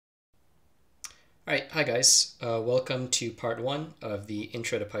All right, hi guys. Welcome to part one of the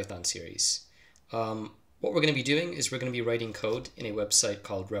Intro to Python series. What we're going to be doing is we're going to be writing code in a website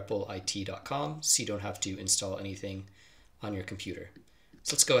called replit.com, so you don't have to install anything on your computer.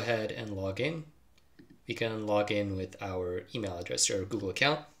 So let's go ahead and log in. We can log in with our email address or Google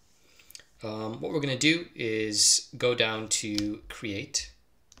account. What we're going to do is go down to create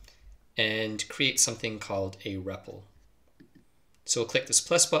and create something called a REPL. So we'll click this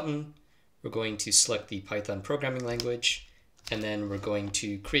plus button. We're going to select the Python programming language, and then we're going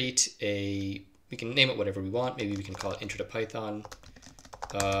to create we can name it whatever we want. Maybe we can call it Intro to Python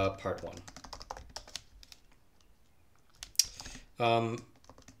part one.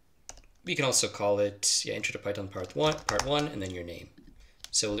 We can also call it Intro to Python part one, and then your name.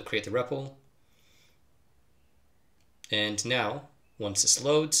 So we'll create the REPL. And now, once this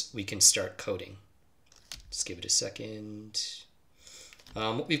loads, we can start coding. Just give it a second.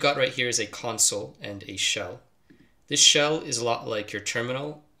 What we've got right here is a console and a shell. This shell is a lot like your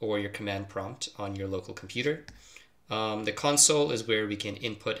terminal or your command prompt on your local computer. The console is where we can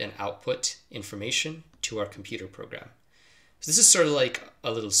input and output information to our computer program. So this is sort of like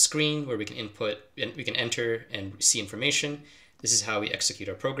a little screen where we can input and we can enter and see information. This is how we execute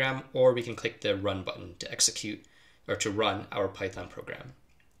our program, or we can click the run button to execute or to run our Python program.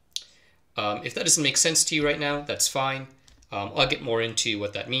 If that doesn't make sense to you right now, that's fine. I'll get more into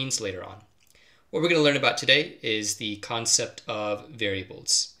what that means later on. What we're going to learn about today is the concept of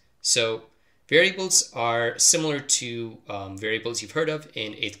variables. So variables are similar to variables you've heard of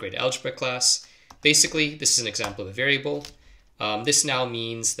in 8th grade algebra class. Basically, this is an example of a variable. This now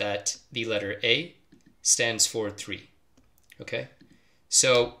means that the letter A stands for 3. Okay,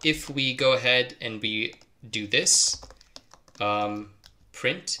 so if we go ahead and we do this,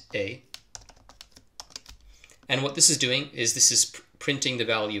 print A, and what this is doing is this is printing the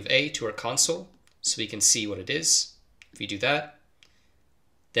value of A to our console so we can see what it is. If we do that,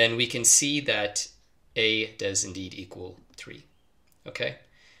 then we can see that A does indeed equal 3. Okay,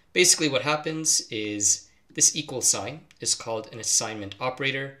 basically what happens is this equal sign is called an assignment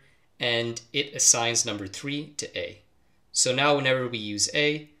operator, and it assigns number 3 to A. So now whenever we use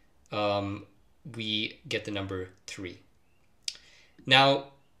A, we get the number 3. Now,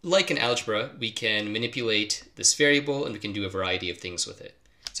 like in algebra, we can manipulate this variable and we can do a variety of things with it.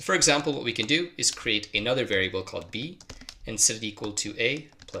 So for example, what we can do is create another variable called b and set it equal to a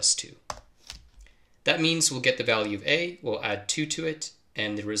plus 2. That means we'll get the value of a, we'll add 2 to it,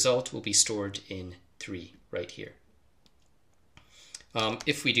 and the result will be stored in 3 right here.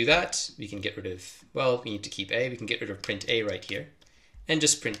 If we do that, we can get rid of, well, we need to keep a, we can get rid of print a right here, and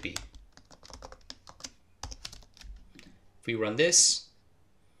just print b. If we run this,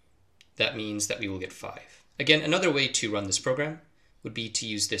 that means that we will get 5. Again, another way to run this program would be to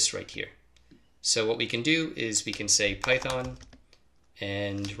use this right here. So what we can do is we can say Python,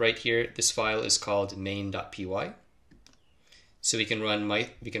 and right here, this file is called main.py. So we can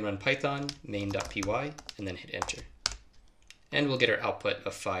run Python main.py and then hit enter. And we'll get our output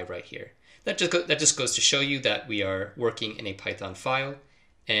of 5 right here. That just goes to show you that we are working in a Python file,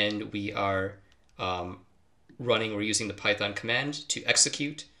 and we are we're using the Python command to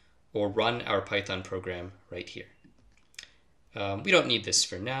execute or run our Python program right here. We don't need this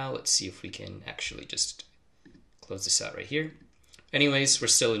for now. Let's see if we can actually just close this out right here. Anyways, we're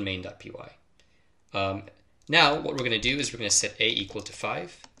still in main.py. Now what we're going to do is we're going to set a equal to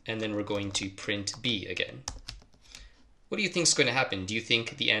 5, and then we're going to print b again. What do you think is going to happen? Do you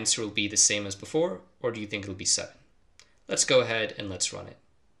think the answer will be the same as before, or do you think it'll be 7? Let's go ahead and let's run it.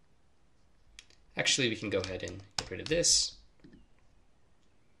 Actually, we can go ahead and get rid of this.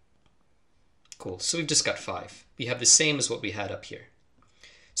 Cool, so we've just got 5. We have the same as what we had up here.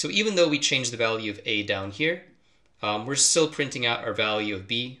 So even though we changed the value of a down here, we're still printing out our value of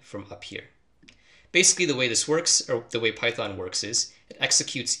b from up here. Basically the way this works, or the way Python works, is it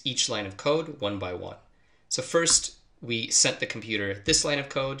executes each line of code one by one. So first we sent the computer this line of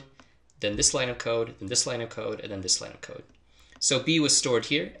code, then this line of code, then this line of code, and then this line of code. So b was stored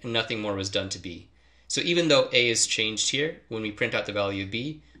here and nothing more was done to b. So even though a is changed here, when we print out the value of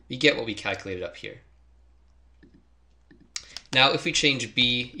b, we get what we calculated up here. Now, if we change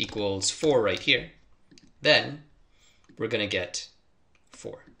b equals 4 right here, then we're going to get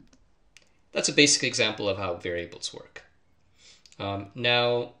 4. That's a basic example of how variables work.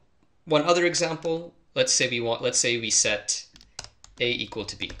 Now, one other example, let's say we set a equal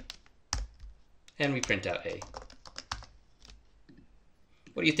to b, and we print out a.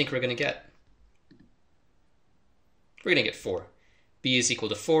 What do you think we're going to get? We're going to get 4. B is equal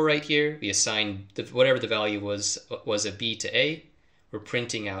to 4 right here. We assign whatever the value was of b to a. we're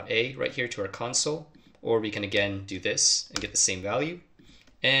printing out A right here to our console, or we can again do this and get the same value.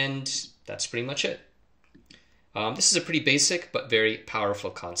 And that's pretty much it. This is a pretty basic but very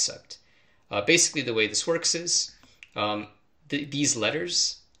powerful concept. Basically, the way this works is these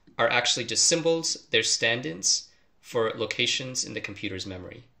letters are actually just symbols. They're stand-ins for locations in the computer's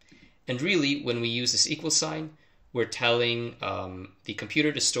memory. And really, when we use this equal sign, we're telling the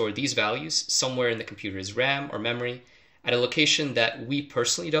computer to store these values somewhere in the computer's RAM or memory at a location that we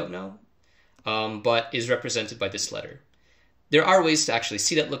personally don't know, but is represented by this letter. There are ways to actually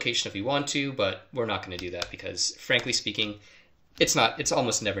see that location if we want to, but we're not going to do that because, frankly speaking, it's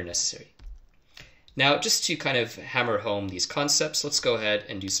almost never necessary. Now, just to kind of hammer home these concepts, let's go ahead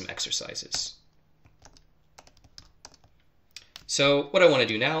and do some exercises. So what I want to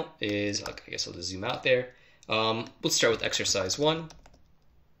do now is, I guess I'll just zoom out there. Let's start with exercise 1.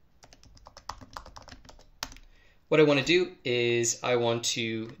 What I want to do is I want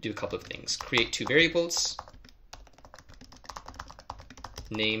to do a couple of things. Create two variables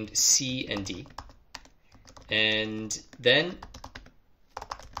named C and D, and then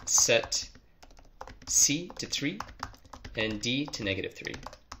set C to 3 and D to -3.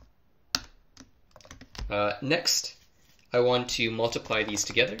 Next, I want to multiply these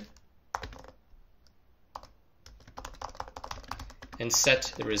together and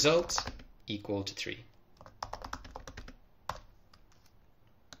set the result equal to 3.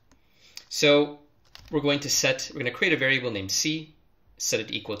 So we're going to create a variable named C, set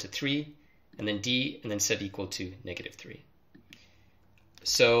it equal to 3, and then D, and then set it equal to -3.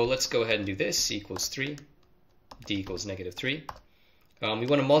 So let's go ahead and do this. C equals 3, D equals -3. We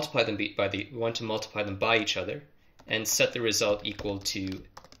want to multiply them by each other and set the result equal to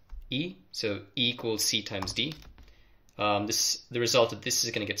E. So E equals C times D. The result of this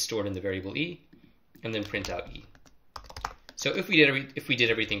is going to get stored in the variable E, and then print out E. So if we did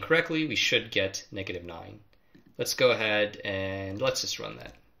everything correctly, we should get -9. Let's go ahead and let's just run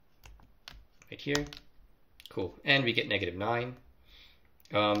that right here. Cool, and we get -9.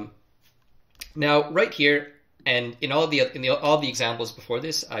 Now right here, and in all the examples before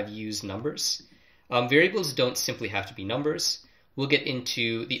this, I've used numbers. Variables don't simply have to be numbers. We'll get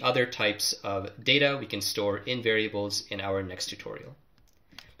into the other types of data we can store in variables in our next tutorial.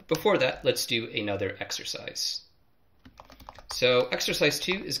 But before that, let's do another exercise. So exercise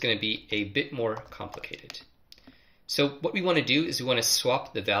 2 is going to be a bit more complicated. So what we want to do is we want to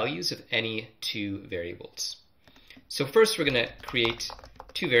swap the values of any two variables. So first we're going to create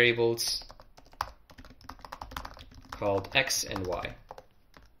two variables called x and y.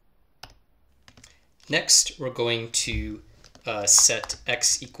 Next, we're going to set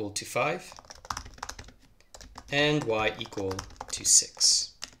x equal to 5 and y equal to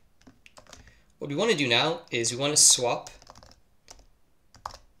 6. What we want to do now is we want to swap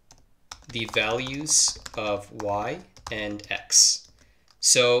the values of y and x.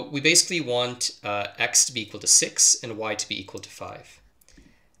 So we basically want x to be equal to 6 and y to be equal to 5.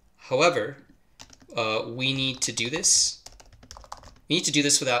 However, we need to do this. We need to do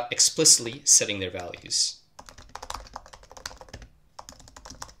this without explicitly setting their values.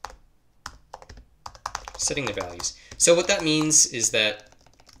 Setting their values. So what that means is that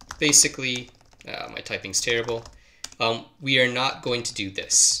basically, my typing's terrible, we are not going to do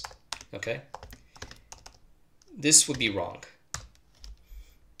this. Okay? This would be wrong.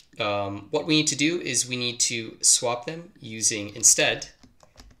 What we need to do is we need to swap them using instead.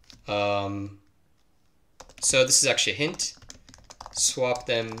 So this is actually a hint. Swap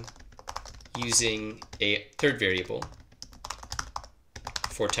them using a third variable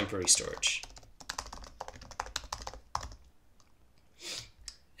for temporary storage.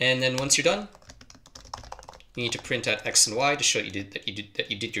 And then once you're done, you need to print out x and y to show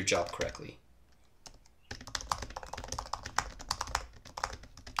that you did your job correctly.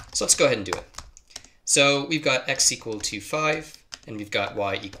 So let's go ahead and do it. So we've got x equal to 5 and we've got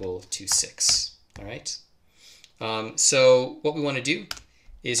y equal to 6. All right. So what we want to do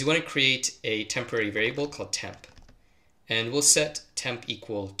is we want to create a temporary variable called temp, and we'll set temp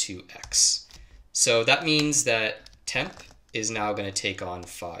equal to x. So that means that temp is now going to take on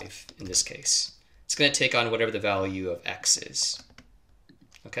 5 in this case. It's going to take on whatever the value of x is.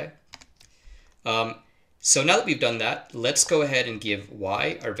 Okay. So now that we've done that, let's go ahead and give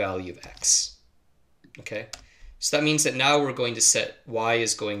y our value of x. Okay. So that means that now we're going to set y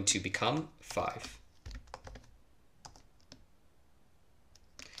is going to become 5.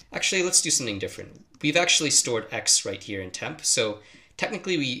 Actually, let's do something different. We've actually stored x right here in temp, so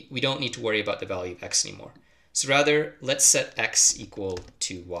technically we don't need to worry about the value of x anymore. So rather, let's set x equal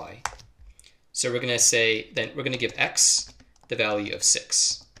to y. So we're going to say, then we're going to give x the value of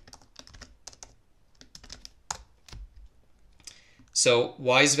 6. So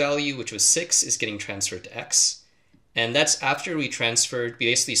y's value, which was 6, is getting transferred to x. And that's after we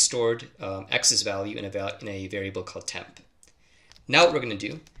basically stored x's value in a variable called temp. Now what we're going to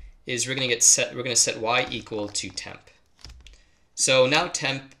do is we're going to set y equal to temp. So now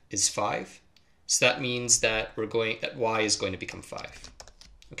temp is 5. So that means that y is going to become 5.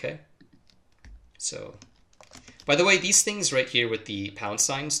 Okay? So by the way, these things right here with the pound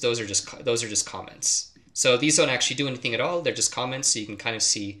signs, those are just comments. So these don't actually do anything at all. They're just comments, so you can kind of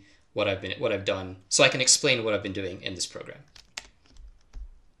see what I've done. So I can explain what I've been doing in this program.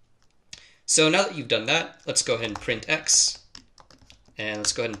 So now that you've done that, let's go ahead and print x, and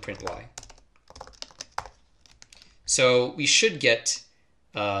let's go ahead and print y. So we should get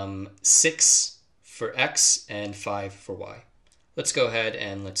 6 for x and 5 for y. Let's go ahead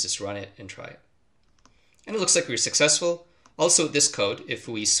and let's just run it and try it. And it looks like we were successful. Also, this code, if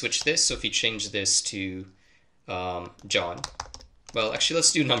we switch this, so if we change this to John, well, actually,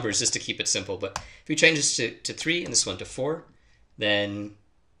 let's do numbers just to keep it simple. But if we change this to 3 and this one to 4, then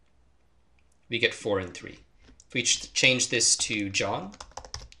we get 4 and 3. If we change this to John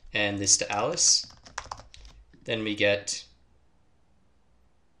and this to Alice, then we get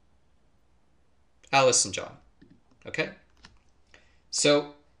Alice and John. Okay?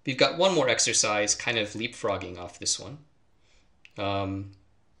 So we've got one more exercise kind of leapfrogging off this one.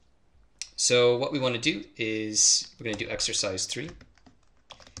 So what we want to do is we're going to do exercise 3.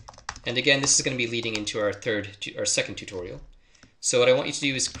 And again, this is going to be leading into our second tutorial. So what I want you to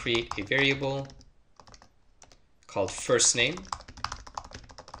do is create a variable called first name.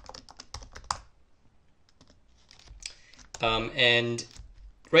 And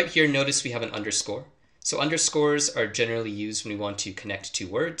right here, notice we have an underscore. So underscores are generally used when we want to connect two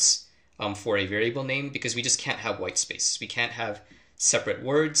words for a variable name, because we just can't have white spaces. We can't have separate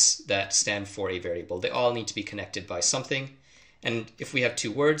words that stand for a variable. They all need to be connected by something. And if we have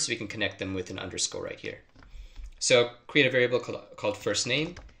two words, we can connect them with an underscore right here. So create a variable called first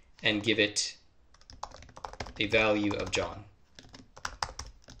name and give it a value of John.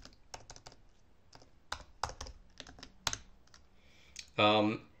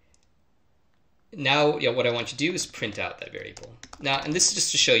 Now, what I want you to do is print out that variable. Now, and this is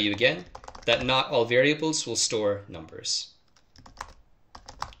just to show you again that not all variables will store numbers.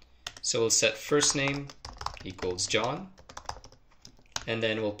 So we'll set first name equals John, and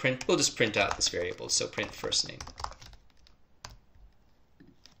then we'll just print out this variable. So print first name.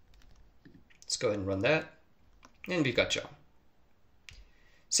 Let's go ahead and run that, and we've got John.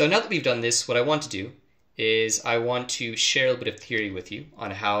 So now that we've done this, what I want to do is I want to share a little bit of theory with you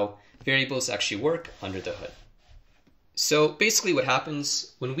on how variables actually work under the hood. So basically what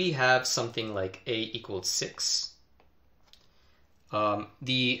happens when we have something like a equals 6, when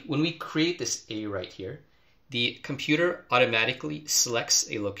we create this a right here, the computer automatically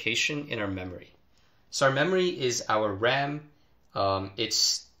selects a location in our memory. So our memory is our RAM.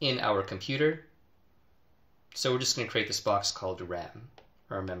 It's in our computer. So we're just going to create this box called RAM,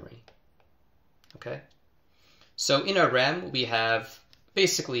 our memory. Okay. So in our RAM, we have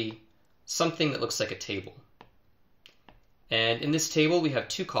basically something that looks like a table. And in this table, we have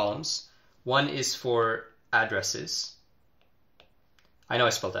two columns. One is for addresses. I know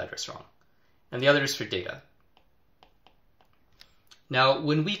I spelled address wrong. And the other is for data. Now,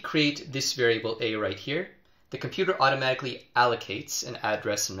 when we create this variable a right here, the computer automatically allocates an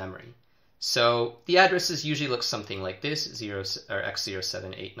address in memory. So the addresses usually look something like this,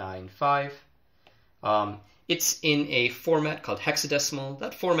 x07895. It's in a format called hexadecimal.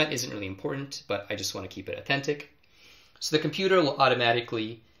 That format isn't really important, but I just want to keep it authentic. So the computer will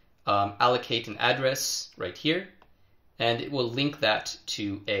automatically allocate an address right here, and it will link that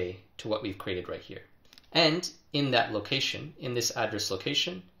to what we've created right here. And in that location, in this address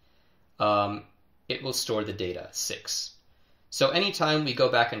location, it will store the data 6. So anytime we go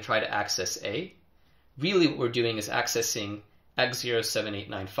back and try to access A, really what we're doing is accessing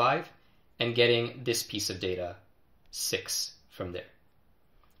x07895 and getting this piece of data 6 from there.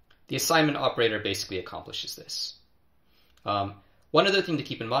 The assignment operator basically accomplishes this. One other thing to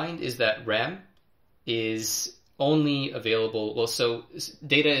keep in mind is that RAM is only available, well, so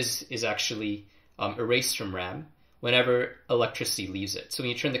data is actually erased from RAM whenever electricity leaves it. So when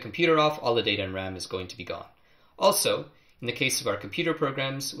you turn the computer off, all the data in RAM is going to be gone. Also, in the case of our computer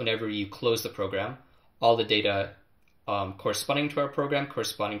programs, whenever you close the program, all the data corresponding to our program,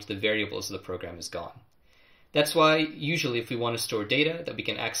 corresponding to the variables of the program is gone. That's why usually if we want to store data that we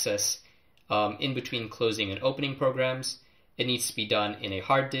can access in between closing and opening programs, it needs to be done in a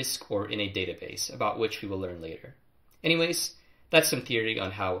hard disk or in a database, about which we will learn later. Anyways, that's some theory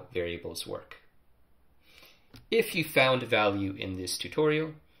on how variables work. If you found value in this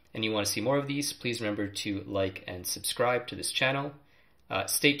tutorial and you want to see more of these, please remember to like and subscribe to this channel.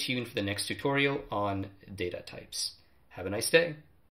 Stay tuned for the next tutorial on data types. Have a nice day.